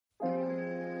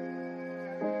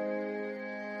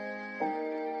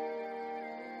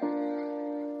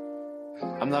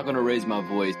I'm not going to raise my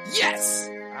voice. Yes!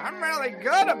 I'm really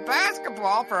good at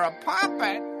basketball for a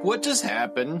puppet. What just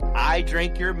happened? I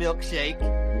drink your milkshake.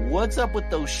 What's up with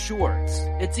those shorts?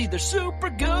 It's either super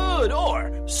good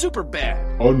or super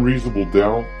bad. Unreasonable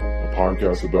Doubt, a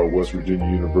podcast about West Virginia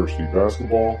University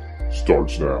basketball,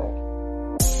 starts now.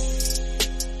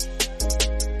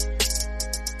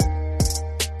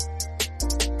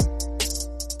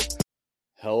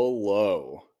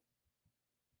 Hello.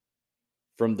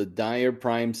 From the Dyer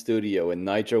Prime Studio in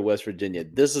Nitro, West Virginia,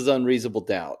 this is Unreasonable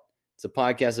Doubt. It's a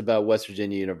podcast about West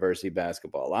Virginia University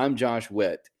basketball. I'm Josh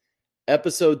Witt.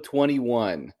 Episode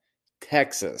 21,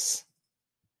 Texas.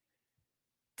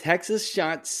 Texas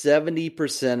shot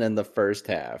 70% in the first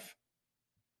half.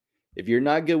 If you're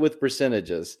not good with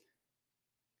percentages,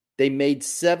 they made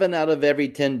 7 out of every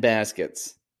 10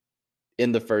 baskets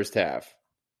in the first half.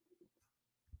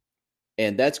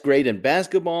 And that's great in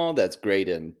basketball. That's great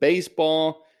in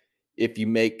baseball. If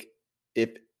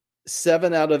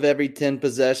 7 out of every 10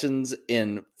 possessions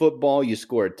in football, you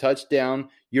score a touchdown,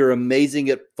 you're amazing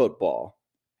at football.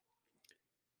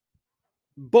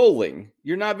 Bowling,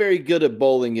 you're not very good at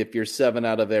bowling if you're 7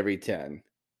 out of every 10.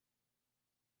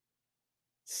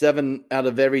 7 out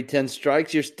of every 10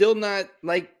 strikes, you're still not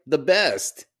like the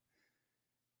best.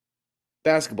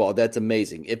 Basketball, that's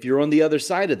amazing. If you're on the other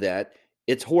side of that,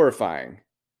 it's horrifying.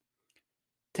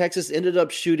 Texas ended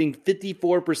up shooting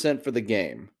 54% for the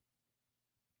game.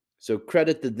 So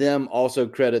credit to them, also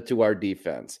credit to our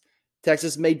defense.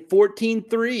 Texas made 14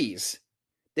 threes.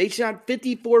 They shot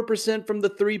 54% from the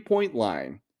three-point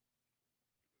line.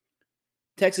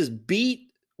 Texas beat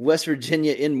West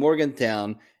Virginia in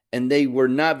Morgantown, and they were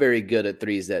not very good at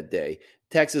threes that day.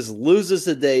 Texas loses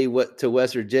today to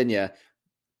West Virginia,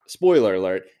 spoiler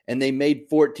alert, and they made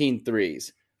 14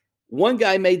 threes. One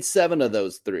guy made 7 of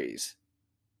those threes.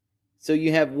 So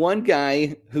you have one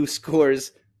guy who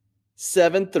scores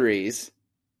 7 threes,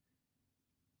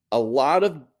 a lot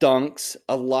of dunks,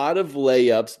 a lot of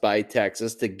layups by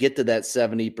Texas to get to that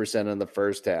 70% in the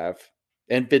first half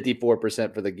and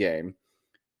 54% for the game.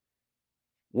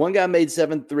 One guy made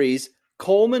 7 threes.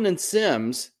 Coleman and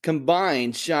Sims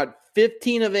combined shot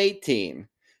 15 of 18.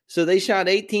 So they shot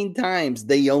 18 times.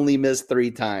 They only missed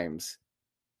 3 times.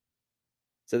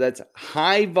 So that's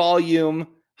high volume,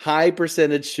 high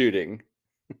percentage shooting.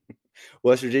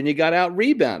 West Virginia got out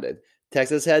rebounded.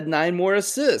 Texas had 9 more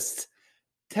assists.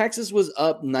 Texas was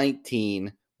up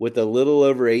 19 with a little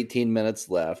over 18 minutes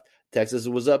left. Texas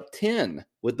was up 10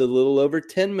 with a little over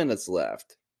 10 minutes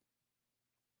left.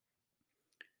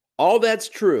 All that's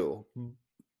true.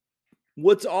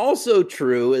 What's also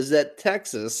true is that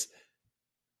Texas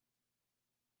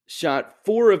shot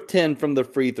 4 of 10 from the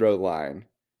free throw line.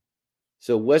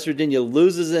 So West Virginia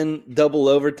loses in double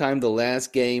overtime the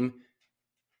last game.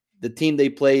 The team they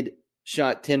played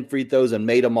shot 10 free throws and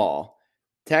made them all.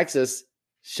 Texas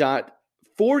shot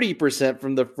 40%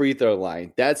 from the free throw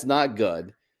line. That's not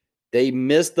good. They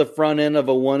missed the front end of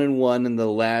a 1-and-1 in the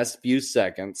last few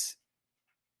seconds,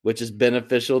 which is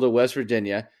beneficial to West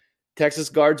Virginia. Texas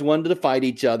guards wanted to fight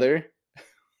each other.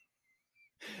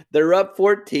 They're up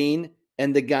 14,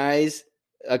 and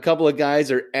a couple of guys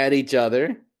are at each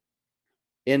other.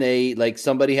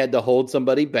 Somebody had to hold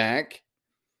somebody back.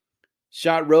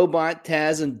 Shot Robot,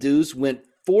 Taz, and Deuce went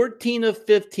 14 of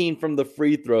 15 from the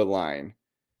free throw line.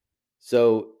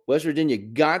 So West Virginia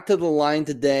got to the line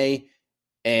today,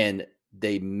 and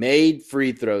they made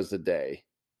free throws today.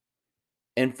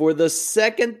 And for the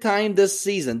second time this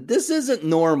season, this isn't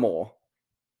normal.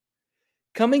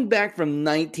 Coming back from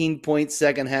 19-point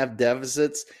second half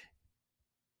deficits,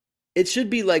 it should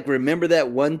be like, remember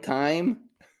that one time?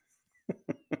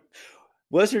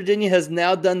 West Virginia has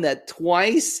now done that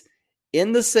twice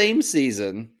in the same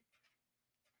season.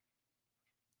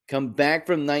 Come back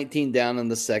from 19 down in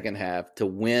the second half to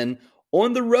win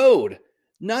on the road.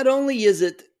 Not only is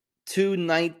it 2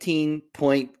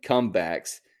 19-point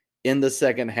comebacks in the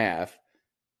second half,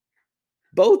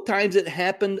 both times it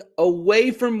happened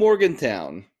away from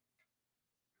Morgantown,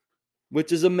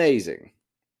 which is amazing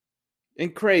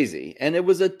and crazy. And it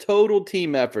was a total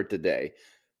team effort today.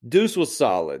 Deuce was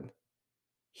solid.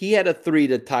 He had a 3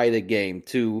 to tie the game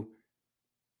to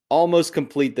almost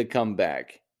complete the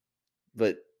comeback.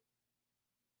 But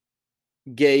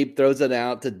Gabe throws it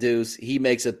out to Deuce. He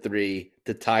makes a 3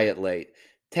 to tie it late.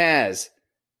 Taz,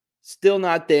 still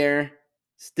not there,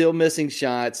 still missing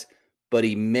shots, but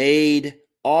he made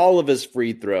all of his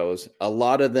free throws, a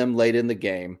lot of them late in the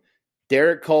game.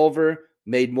 Derek Culver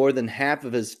made more than half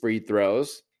of his free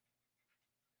throws.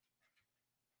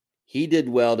 He did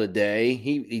well today.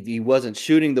 He wasn't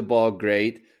shooting the ball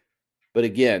great, but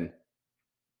again,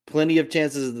 plenty of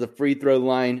chances at the free throw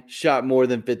line, shot more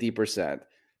than 50%.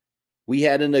 We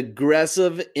had an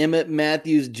aggressive Emmett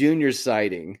Matthews Jr.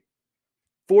 sighting,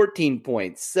 14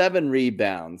 points, 7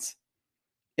 rebounds.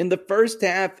 In the first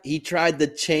half, he tried to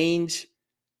change,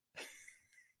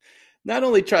 not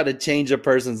only try to change a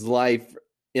person's life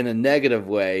in a negative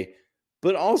way,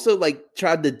 but also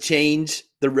tried to change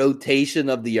the rotation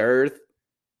of the earth.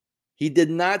 He did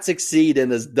not succeed in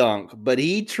his dunk, but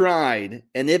he tried.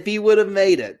 And if he would have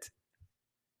made it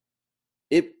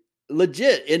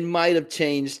might have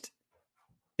changed.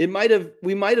 We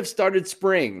might have started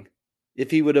spring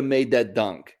if he would have made that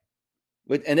dunk.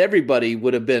 And everybody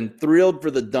would have been thrilled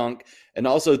for the dunk and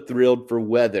also thrilled for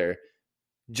weather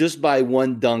just by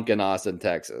one dunk in Austin,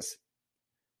 Texas.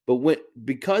 But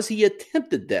because he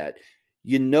attempted that,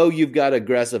 you've got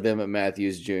aggressive Emmett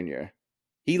Matthews Jr.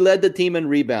 He led the team in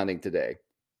rebounding today.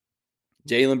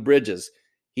 Jalen Bridges,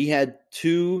 he had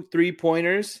 2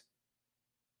 3-pointers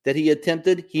that he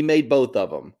attempted. He made both of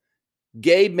them.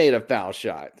 Gabe made a foul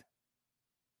shot.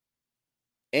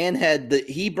 And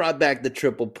he brought back the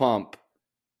triple pump,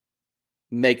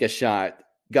 make a shot,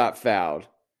 got fouled.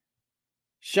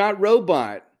 Shot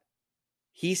Robot,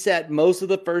 he sat most of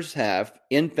the first half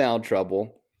in foul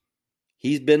trouble.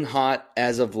 He's been hot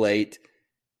as of late.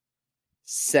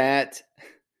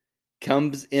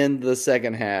 Comes in the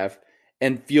second half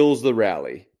and fuels the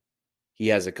rally. He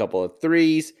has a couple of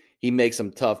threes. He makes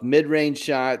some tough mid-range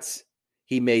shots.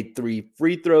 He made 3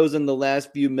 free throws in the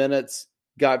last few minutes,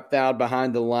 got fouled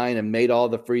behind the line and made all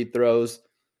the free throws.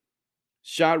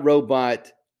 Shot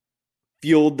Robot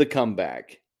fueled the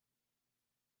comeback.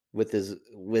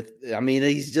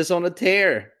 He's just on a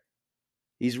tear.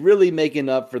 He's really making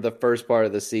up for the first part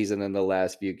of the season in the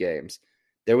last few games.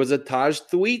 There was a Taj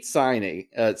Thweet signing.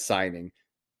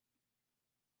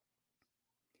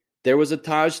 There was a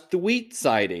Taj Thweet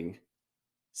sighting.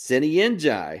 Sini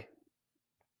Njai.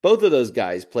 Both of those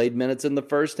guys played minutes in the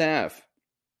first half.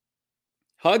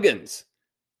 Huggins.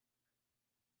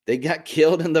 They got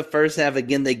killed in the first half.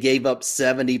 Again, they gave up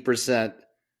 70%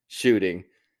 shooting.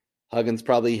 Huggins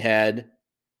probably had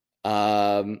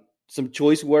some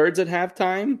choice words at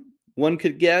halftime, one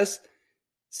could guess.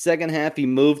 Second half, he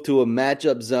moved to a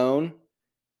matchup zone,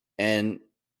 and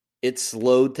it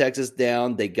slowed Texas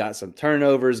down. They got some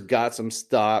turnovers, got some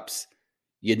stops.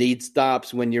 You need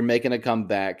stops when you're making a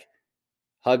comeback.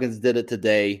 Huggins did it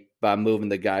today by moving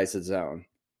the guys to zone.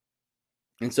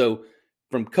 And so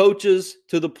from coaches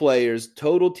to the players,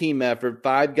 total team effort,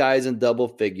 5 guys in double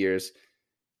figures.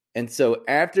 And so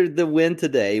after the win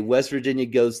today, West Virginia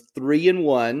goes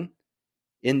 3-1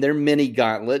 in their mini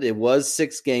gauntlet. It was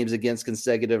 6 games against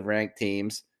consecutive ranked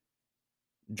teams.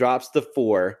 Drops to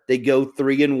 4. They go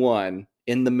 3-1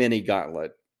 in the mini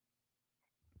gauntlet.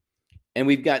 And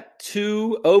we've got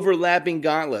 2 overlapping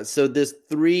gauntlets. So this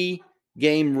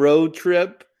 3-game road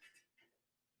trip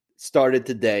started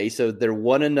today. So they're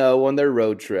 1-0 on their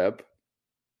road trip.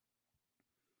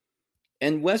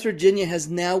 And West Virginia has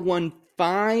now won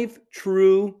 5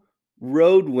 true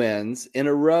road wins in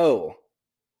a row.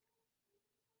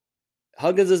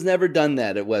 Huggins has never done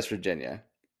that at West Virginia.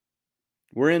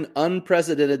 We're in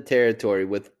unprecedented territory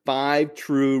with 5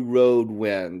 true road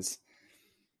wins.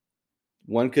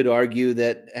 One could argue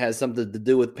that has something to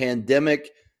do with pandemic,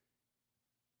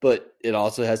 but it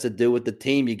also has to do with the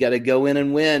team. You got to go in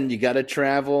and win. You got to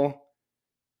travel.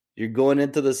 You're going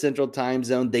into the Central Time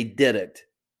Zone. They did it.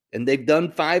 And they've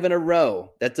done 5 in a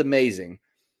row. That's amazing.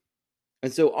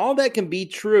 And so all that can be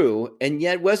true, and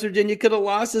yet West Virginia could have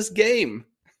lost this game.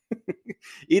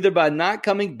 Either by not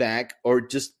coming back or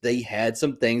just they had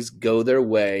some things go their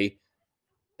way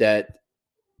that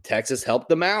Texas helped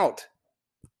them out.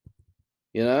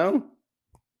 You know?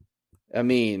 I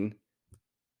mean,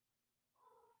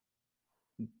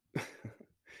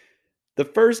 the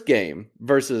first game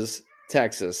versus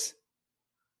Texas,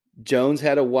 Jones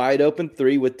had a wide open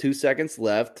 3 with 2 seconds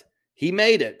left. He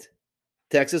made it.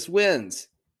 Texas wins.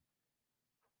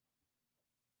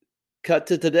 Cut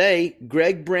to today,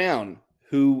 Greg Brown,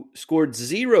 who scored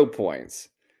 0 points,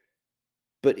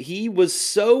 but he was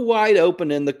so wide open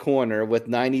in the corner with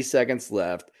 90 seconds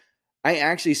left. I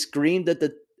actually screamed at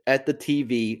the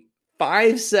TV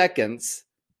 5 seconds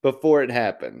before it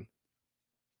happened.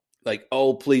 Like,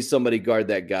 oh, please somebody guard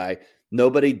that guy.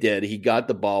 Nobody did. He got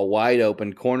the ball wide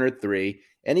open, corner 3,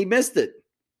 and he missed it.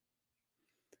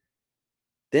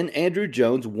 Then Andrew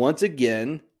Jones once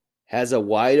again has a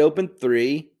wide open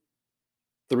 3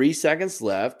 seconds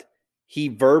left. He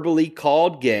verbally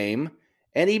called game,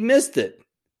 and he missed it.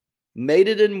 Made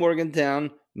it in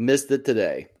Morgantown, missed it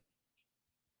today.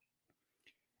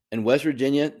 And West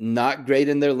Virginia, not great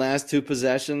in their last 2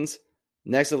 possessions.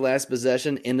 Next to last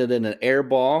possession ended in an air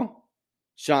ball,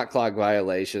 shot clock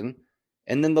violation.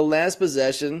 And then the last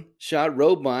possession, Shot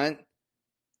Robont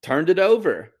turned it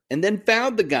over and then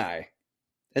fouled the guy.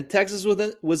 And Texas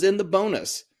was in the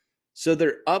bonus. So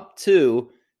they're up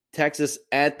to Texas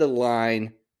at the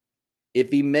line. If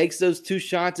he makes those 2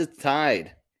 shots, it's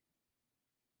tied.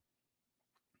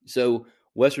 So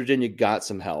West Virginia got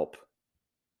some help.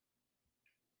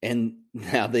 And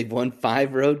now they've won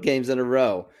 5 road games in a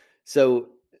row. So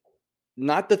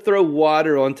not to throw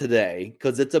water on today,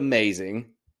 because it's amazing.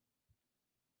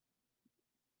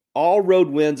 All road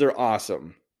wins are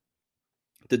awesome.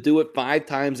 To do it 5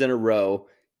 times in a row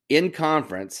in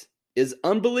conference is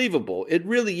unbelievable. It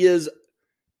really is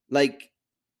like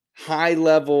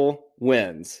high-level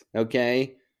wins,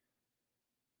 okay?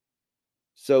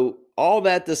 So all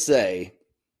that to say,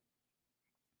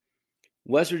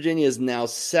 West Virginia is now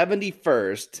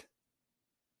 71st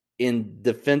in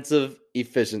defensive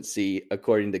efficiency,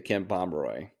 according to Ken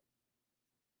Pomeroy.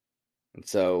 And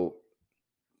so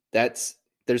there's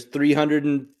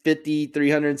 350,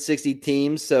 360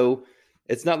 teams. So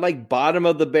it's not like bottom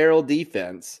of the barrel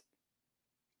defense,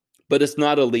 but it's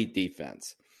not elite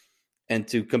defense. And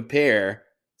to compare,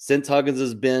 since Huggins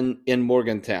has been in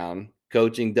Morgantown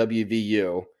coaching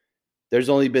WVU, there's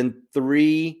only been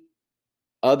 3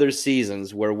 other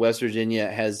seasons where West Virginia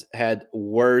has had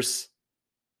worse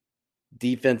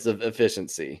defensive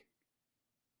efficiency.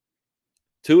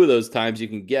 2 of those times you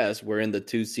can guess were in the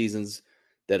 2 seasons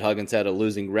that Huggins had a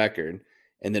losing record.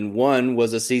 And then 1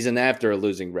 was a season after a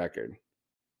losing record.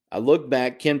 I look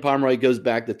back, Ken Pomeroy goes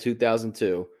back to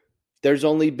 2002. There's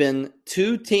only been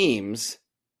 2 teams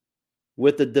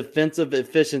with a defensive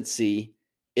efficiency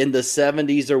in the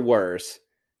 70s or worse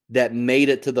that made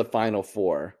it to the Final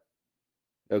Four.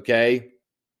 Okay?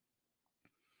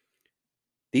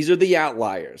 These are the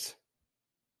outliers.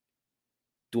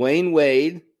 Dwayne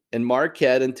Wade and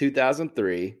Marquette in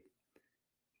 2003,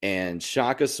 and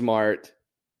Shaka Smart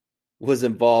was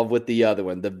involved with the other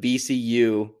one, the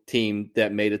VCU team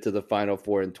that made it to the Final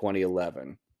Four in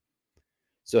 2011.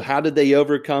 So how did they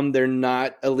overcome their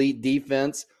not elite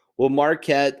defense? Well,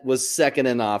 Marquette was second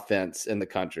in offense in the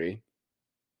country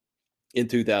in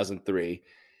 2003.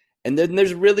 And then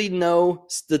there's really no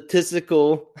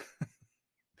statistical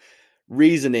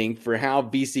reasoning for how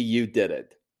VCU did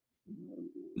it.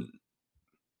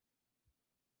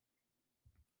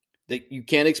 You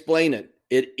can't explain it.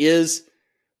 It is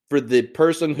for the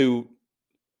person who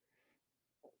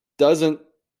doesn't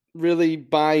really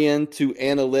buy into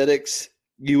analytics.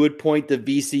 You would point to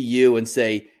VCU and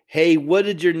say, hey, what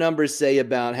did your numbers say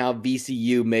about how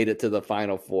VCU made it to the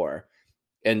Final Four?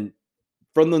 And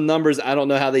from the numbers, I don't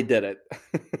know how they did it.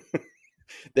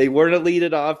 They weren't elite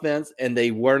at offense and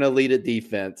they weren't elite at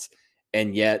defense.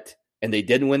 And they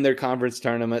didn't win their conference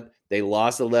tournament. They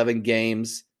lost 11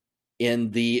 games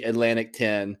in the Atlantic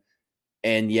 10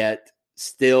 and yet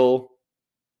still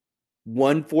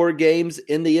won 4 games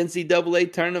in the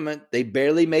NCAA tournament. They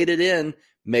barely made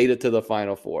it to the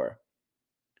Final Four.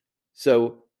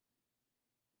 So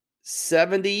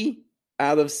 70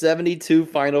 out of 72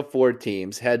 Final Four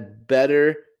teams had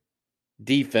better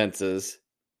defenses,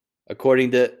 according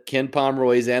to Ken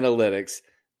Pomeroy's analytics,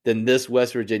 than this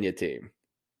West Virginia team.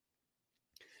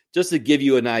 Just to give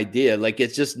you an idea,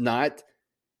 it's just not,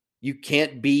 you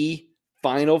can't be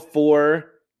Final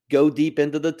Four, go deep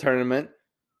into the tournament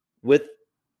with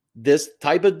this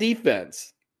type of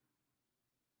defense.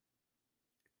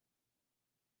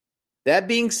 That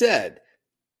being said,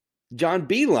 John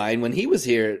Beilein, when he was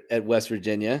here at West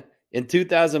Virginia in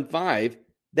 2005,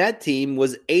 that team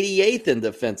was 88th in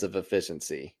defensive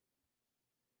efficiency.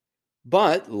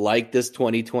 But like this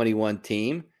 2021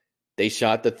 team, they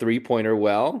shot the 3-pointer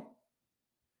well.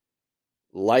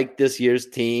 Like this year's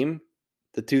team,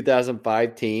 the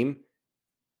 2005 team,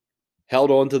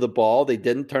 held on to the ball. They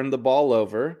didn't turn the ball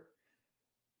over.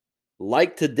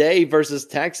 Like today versus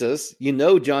Texas,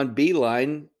 John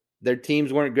Beilein, their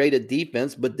teams weren't great at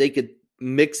defense, but they could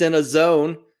mix in a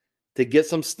zone to get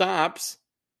some stops.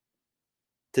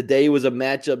 Today was a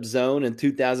matchup zone. In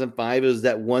 2005, it was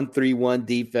that 1-3-1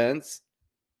 defense.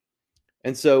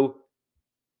 And so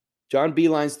John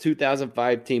Beilein's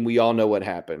 2005 team, we all know what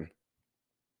happened.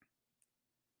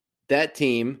 That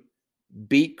team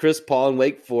beat Chris Paul and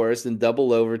Wake Forest in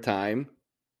double overtime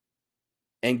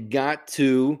and got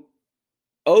to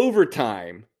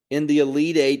overtime in the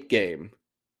Elite Eight game.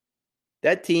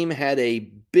 That team had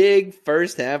a big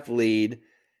first half lead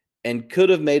and could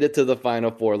have made it to the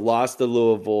Final Four, lost to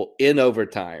Louisville in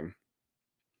overtime.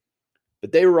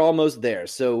 But they were almost there.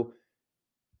 So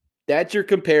that's your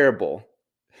comparable.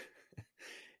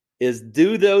 is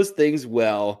do those things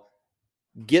well,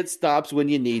 get stops when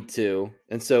you need to.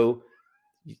 And so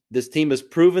this team has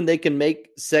proven they can make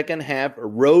second half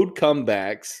road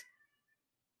comebacks.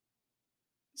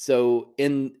 So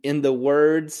in the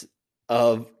words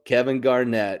of Kevin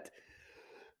Garnett,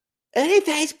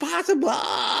 anything's possible.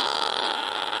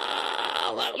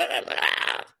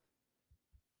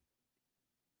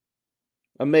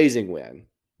 Amazing win.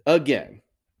 Again.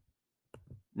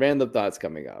 Random thoughts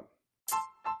coming up.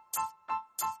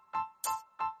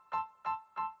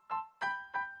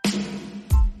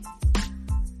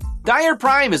 Dyer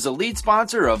Prime is a lead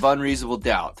sponsor of Unreasonable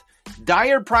Doubt.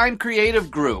 Dyer Prime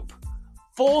Creative Group.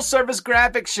 Full service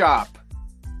graphic shop.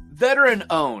 Veteran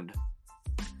owned.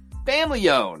 Family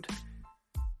owned.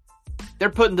 They're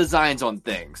putting designs on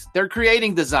things. They're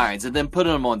creating designs and then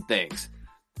putting them on things.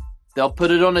 They'll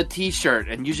put it on a t-shirt,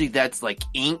 and usually that's like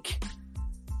ink.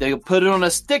 They'll put it on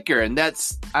a sticker, and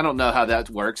that's, I don't know how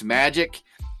that works, magic.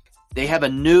 They have a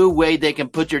new way they can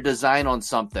put your design on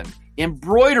something.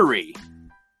 Embroidery.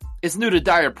 It's new to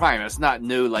Dyer Prime. It's not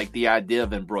new like the idea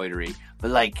of embroidery,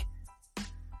 but like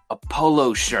a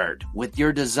polo shirt with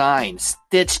your design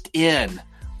stitched in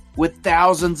with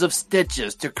thousands of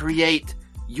stitches to create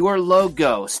your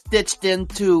logo stitched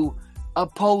into a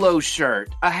polo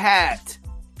shirt, a hat.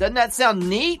 Doesn't that sound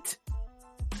neat?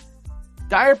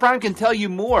 Dyer Prime can tell you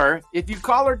more if you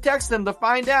call or text them to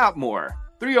find out more.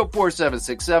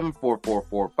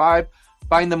 304-767-4445.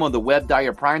 Find them on the web,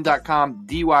 dyerprime.com,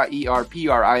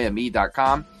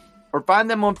 dyerprime.com, or find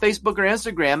them on Facebook or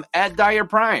Instagram at Dyer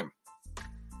Prime.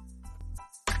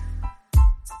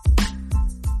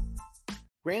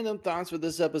 Random thoughts for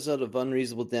this episode of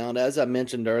Unreasonable Doubt. As I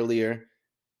mentioned earlier,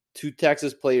 two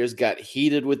Texas players got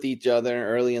heated with each other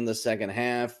early in the second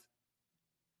half.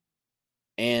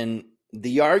 And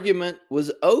the argument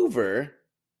was over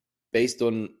based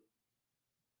on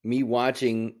me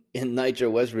watching in Nitro,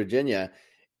 West Virginia.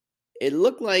 It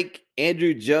looked like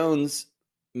Andrew Jones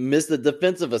missed the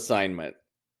defensive assignment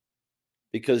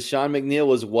because Sean McNeil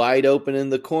was wide open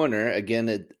in the corner. Again,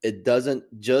 it doesn't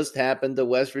just happen to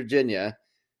West Virginia.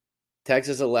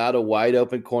 Texas allowed a wide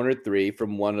open corner three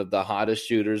from one of the hottest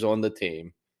shooters on the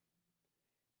team.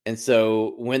 And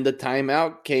so when the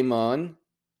timeout came on,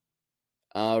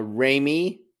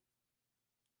 Ramey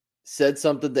said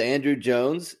something to Andrew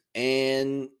Jones,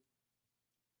 and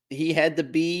he had to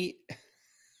be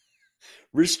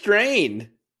restrained.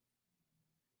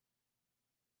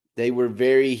 They were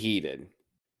very heated.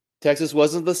 Texas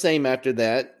wasn't the same after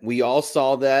that. We all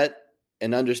saw that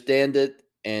and understand it.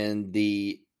 And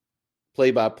the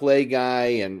play-by-play guy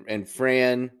and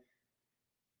Fran,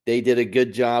 they did a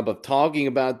good job of talking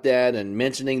about that and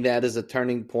mentioning that as a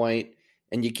turning point.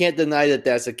 And you can't deny that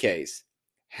that's the case.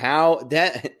 However,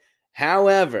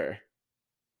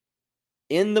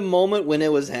 in the moment when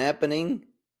it was happening,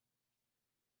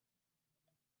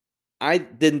 I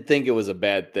didn't think it was a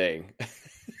bad thing.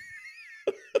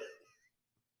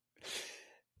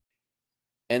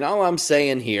 And all I'm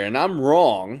saying here, and I'm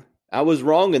wrong, I was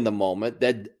wrong in the moment,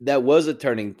 that was a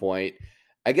turning point.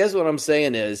 I guess what I'm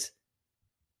saying is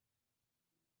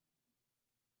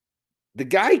the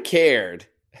guy cared.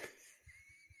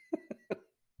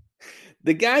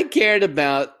 The guy cared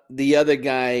about the other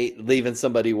guy leaving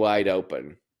somebody wide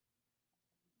open.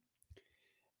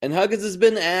 And Huggins has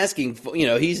been asking for,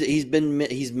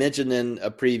 he's mentioned in a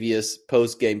previous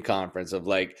post-game conference of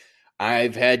like,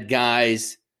 I've had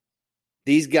guys,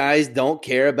 these guys don't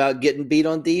care about getting beat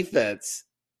on defense.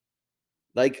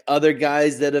 Like other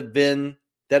guys that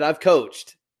I've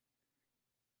coached.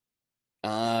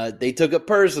 They took it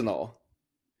personal.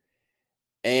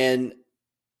 And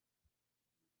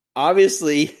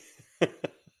obviously,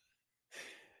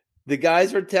 the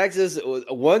guys for Texas,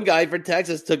 one guy for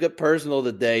Texas took it personal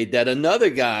today that another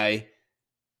guy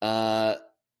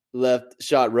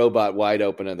shot Robot wide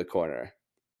open in the corner.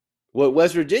 What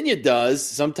West Virginia does,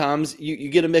 sometimes you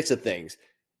get a mix of things.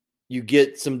 You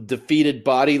get some defeated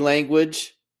body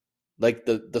language, like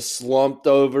the slumped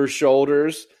over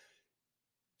shoulders.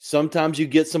 Sometimes you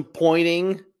get some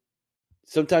pointing.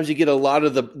 Sometimes you get a lot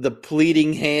of the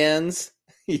pleading hands,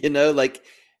 like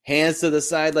hands to the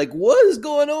side, like, what is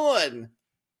going on?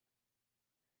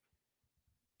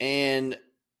 And,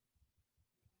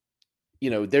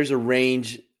 there's a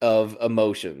range of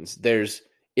emotions. There's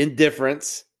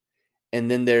indifference, and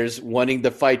then there's wanting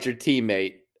to fight your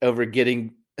teammate over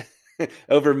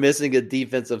missing a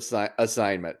defensive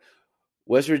assignment.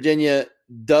 West Virginia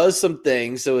does some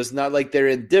things, so it's not like they're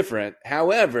indifferent.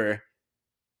 However,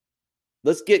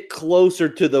 let's get closer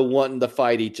to the wanting to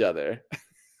fight each other.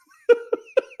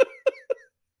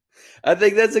 I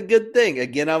think that's a good thing.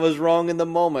 Again, I was wrong in the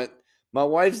moment. My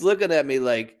wife's looking at me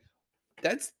like,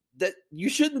 that you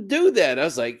shouldn't do that. I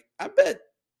was like,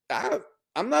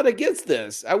 I'm not against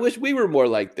this. I wish we were more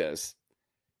like this.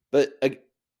 But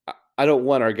I don't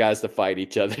want our guys to fight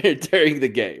each other during the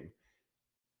game.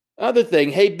 Other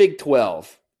thing, hey, Big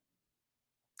 12.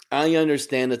 I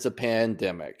understand it's a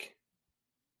pandemic,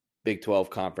 Big 12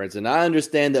 conference. And I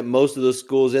understand that most of the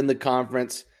schools in the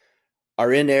conference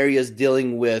are in areas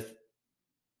dealing with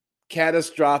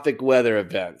catastrophic weather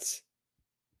events.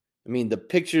 I mean, the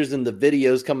pictures and the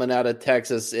videos coming out of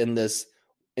Texas in this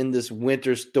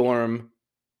winter storm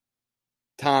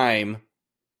time,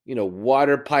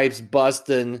 water pipes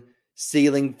busting,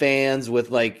 ceiling fans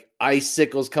with like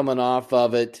icicles coming off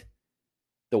of it.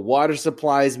 The water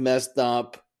supply's messed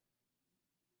up.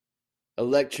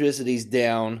 Electricity's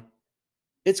down.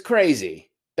 It's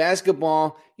crazy.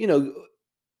 Basketball,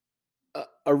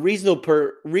 a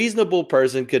reasonable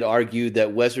person could argue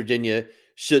that West Virginia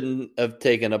shouldn't have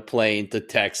taken a plane to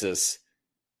Texas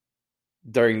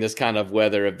during this kind of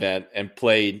weather event and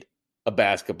played a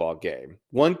basketball game.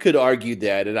 One could argue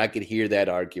that, and I could hear that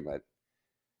argument.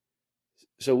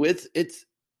 So it's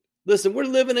listen, we're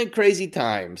living in crazy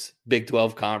times, Big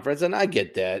 12 conference, and I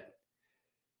get that.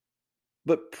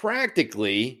 But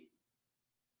practically,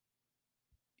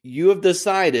 you have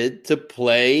decided to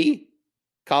play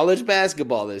college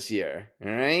basketball this year,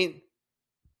 all right?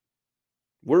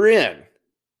 We're in.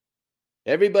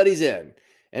 Everybody's in.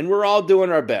 And we're all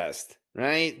doing our best,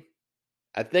 right?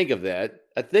 I think of that.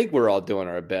 I think we're all doing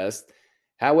our best.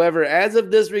 However, as of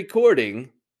this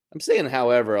recording, I'm saying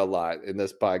however a lot in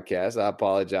this podcast. I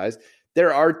apologize.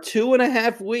 There are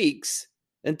 2.5 weeks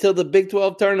until the Big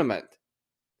 12 tournament.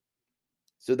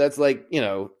 So that's like,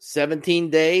 17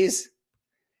 days.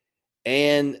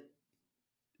 And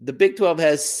the Big 12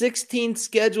 has 16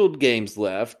 scheduled games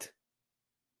left.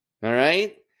 All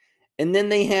right. And then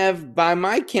they have, by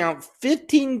my count,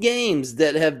 15 games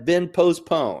that have been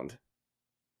postponed.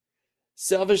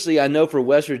 Selfishly, I know for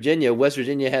West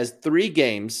Virginia has 3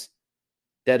 games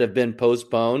that have been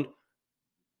postponed.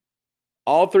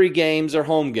 All 3 games are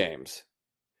home games.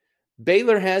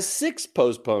 Baylor has 6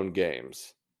 postponed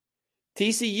games.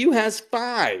 TCU has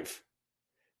 5.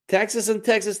 Texas and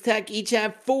Texas Tech each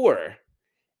have 4.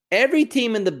 Every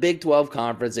team in the Big 12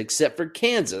 conference, except for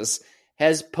Kansas,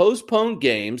 has postponed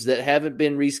games that haven't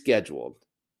been rescheduled.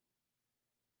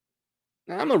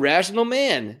 Now, I'm a rational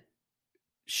man.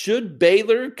 Should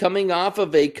Baylor, coming off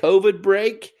of a COVID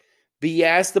break, be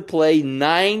asked to play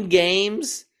 9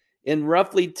 games in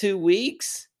roughly 2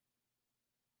 weeks?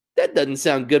 That doesn't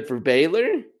sound good for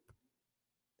Baylor.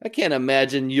 I can't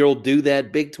imagine you'll do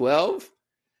that, Big 12.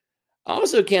 I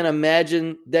also can't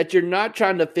imagine that you're not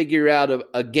trying to figure out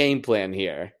a game plan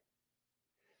here.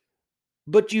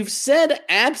 But you've said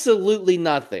absolutely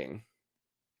nothing.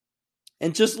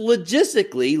 And just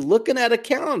logistically, looking at a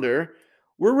calendar,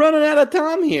 we're running out of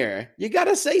time here. You got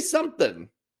to say something.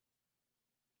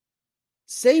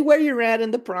 Say where you're at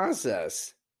in the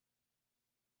process.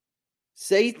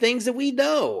 Say things that we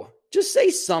know. Just say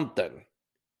something.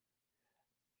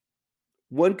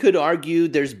 One could argue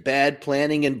there's bad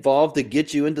planning involved to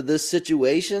get you into this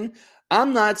situation.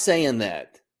 I'm not saying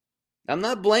that. I'm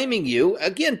not blaming you.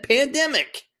 Again,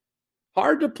 pandemic.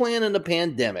 Hard to plan in a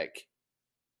pandemic.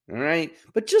 All right?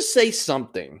 But just say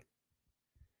something.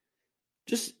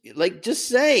 Just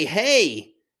say,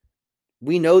 hey,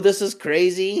 we know this is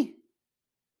crazy.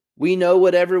 We know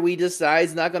whatever we decide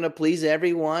is not going to please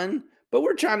everyone, but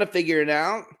we're trying to figure it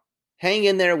out. Hang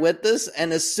in there with us.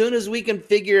 And as soon as we can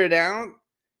figure it out,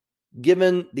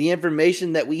 given the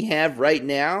information that we have right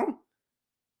now,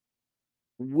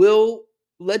 we'll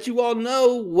let you all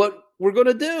know what we're going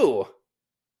to do.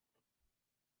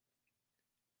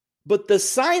 But the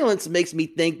silence makes me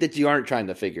think that you aren't trying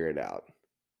to figure it out.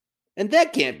 And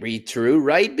that can't be true,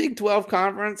 right? Big 12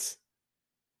 conference.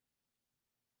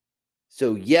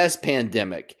 So yes,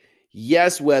 pandemic.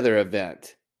 Yes, weather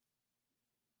event.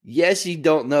 Yes, you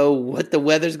don't know what the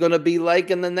weather's going to be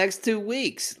like in the next 2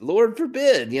 weeks. Lord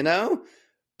forbid,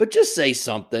 But just say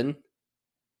something.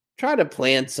 Try to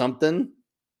plan something.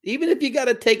 Even if you got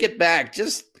to take it back,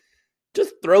 just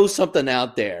throw something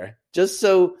out there. Just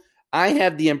so I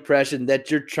have the impression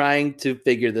that you're trying to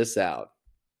figure this out.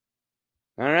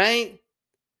 All right?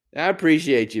 I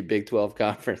appreciate you, Big 12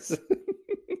 Conference.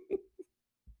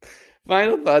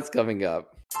 Final thoughts coming up.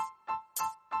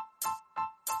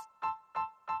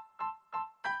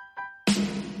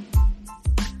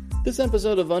 This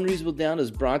episode of Unreasonable Doubt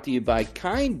is brought to you by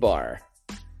Kind Bar.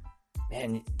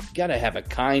 Man, you gotta have a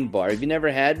Kind Bar. Have you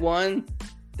never had one?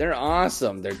 They're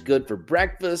awesome. They're good for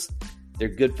breakfast. They're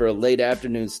good for a late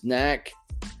afternoon snack.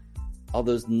 All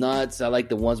those nuts, I like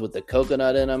the ones with the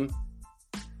coconut in them.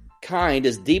 Kind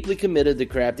is deeply committed to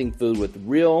crafting food with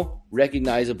real,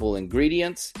 recognizable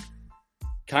ingredients.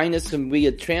 Kindness can be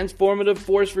a transformative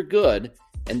force for good,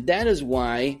 and that is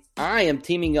why I am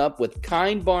teaming up with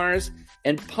Kind Bars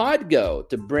and Podgo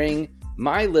to bring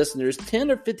my listeners 10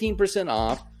 or 15%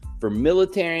 off for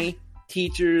military,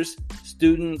 teachers,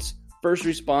 students, first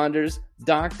responders,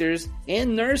 doctors,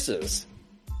 and nurses.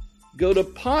 Go to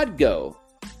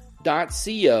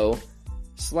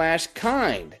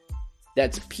podgo.co/kind.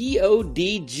 That's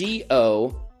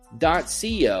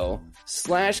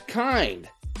podgo.co/kind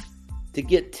to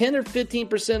get 10 or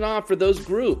 15% off for those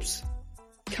groups.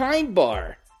 Kind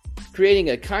Bar, creating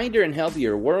a kinder and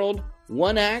healthier world,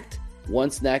 one act, one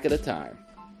snack at a time.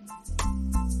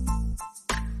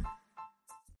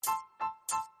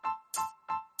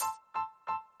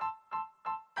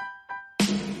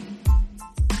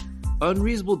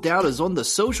 Unreasonable Doubt is on the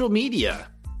social media.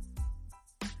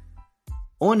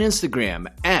 On Instagram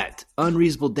at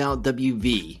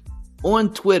UnreasonableDoubtWV.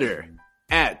 On Twitter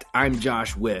at I'm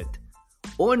Josh Witt.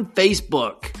 On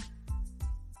Facebook,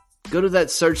 go to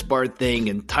that search bar thing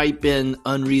and type in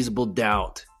Unreasonable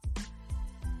Doubt.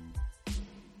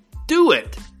 Do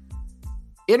it.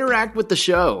 Interact with the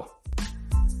show.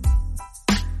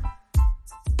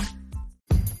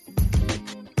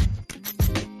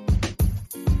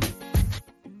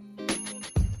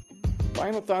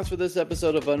 Final thoughts for this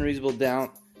episode of Unreasonable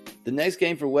Doubt. The next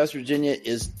game for West Virginia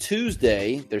is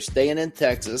Tuesday. They're staying in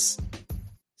Texas.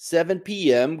 7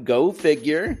 p.m. Go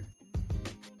figure.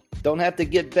 Don't have to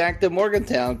get back to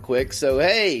Morgantown quick. So,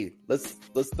 hey, let's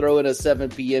throw in a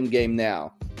 7 p.m. game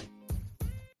now.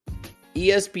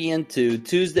 ESPN2,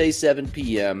 Tuesday, 7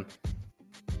 p.m.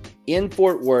 in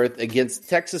Fort Worth against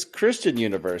Texas Christian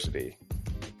University.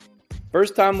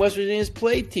 First time West Virginia's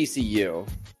played TCU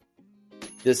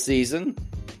this season.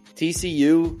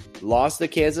 TCU lost to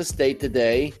Kansas State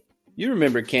today. You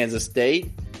remember Kansas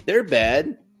State. They're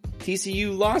bad.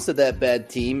 TCU lost to that bad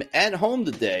team at home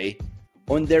today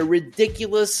on their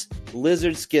ridiculous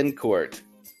lizard skin court.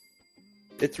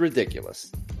 It's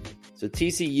ridiculous. So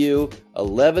TCU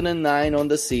 11-9 on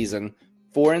the season,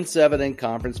 4-7 in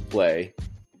conference play.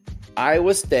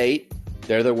 Iowa State,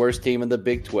 they're the worst team in the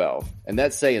Big 12. And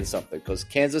that's saying something because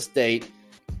Kansas State,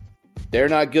 they're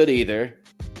not good either.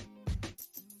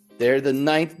 They're the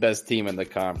 9th best team in the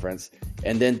conference.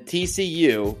 And then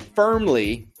TCU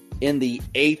firmly in the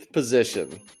 8th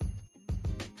position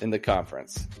in the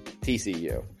conference.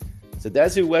 TCU. So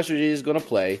that's who West Virginia is going to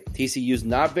play. TCU's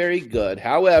not very good.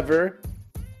 However,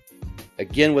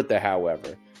 again with the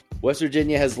however, West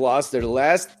Virginia has lost their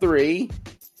last 3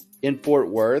 in Fort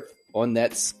Worth on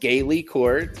that scaly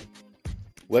court.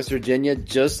 West Virginia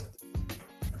just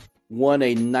won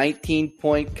a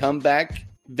 19-point comeback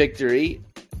victory.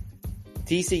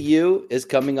 TCU is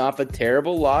coming off a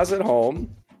terrible loss at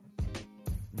home.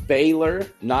 Baylor,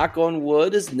 knock on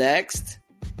wood, is next.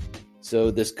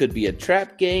 So this could be a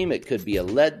trap game. It could be a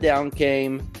letdown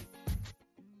game.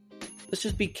 Let's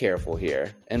just be careful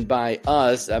here. And by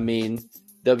us, I mean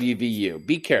WVU.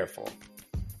 Be careful.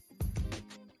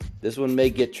 This one may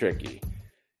get tricky.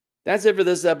 That's it for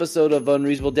this episode of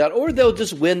Unreasonable Doubt. Or they'll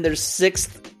just win their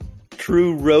 6th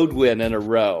true road win in a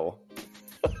row.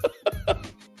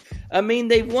 I mean,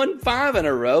 they've won 5 in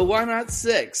a row. Why not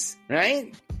 6,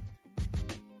 right?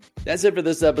 That's it for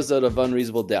this episode of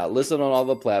Unreasonable Doubt. Listen on all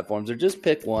the platforms or just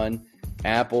pick one.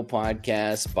 Apple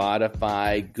Podcast,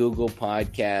 Spotify, Google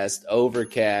Podcast,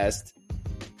 Overcast,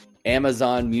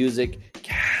 Amazon Music,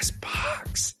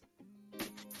 CastBox.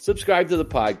 Subscribe to the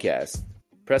podcast.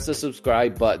 Press the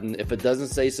subscribe button. If it doesn't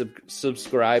say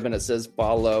subscribe and it says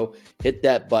follow, hit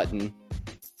that button.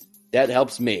 That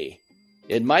helps me.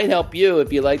 It might help you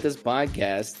if you like this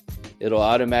podcast. It'll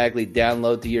automatically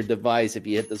download to your device if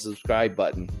you hit the subscribe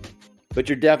button. But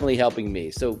you're definitely helping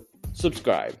me, so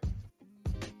subscribe.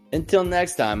 Until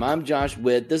next time, I'm Josh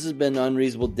Witt. This has been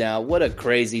Unreasonable Doubt. What a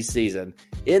crazy season.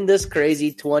 In this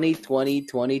crazy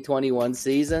 2020-2021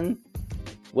 season,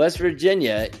 West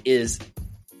Virginia is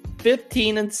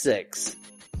 15-6.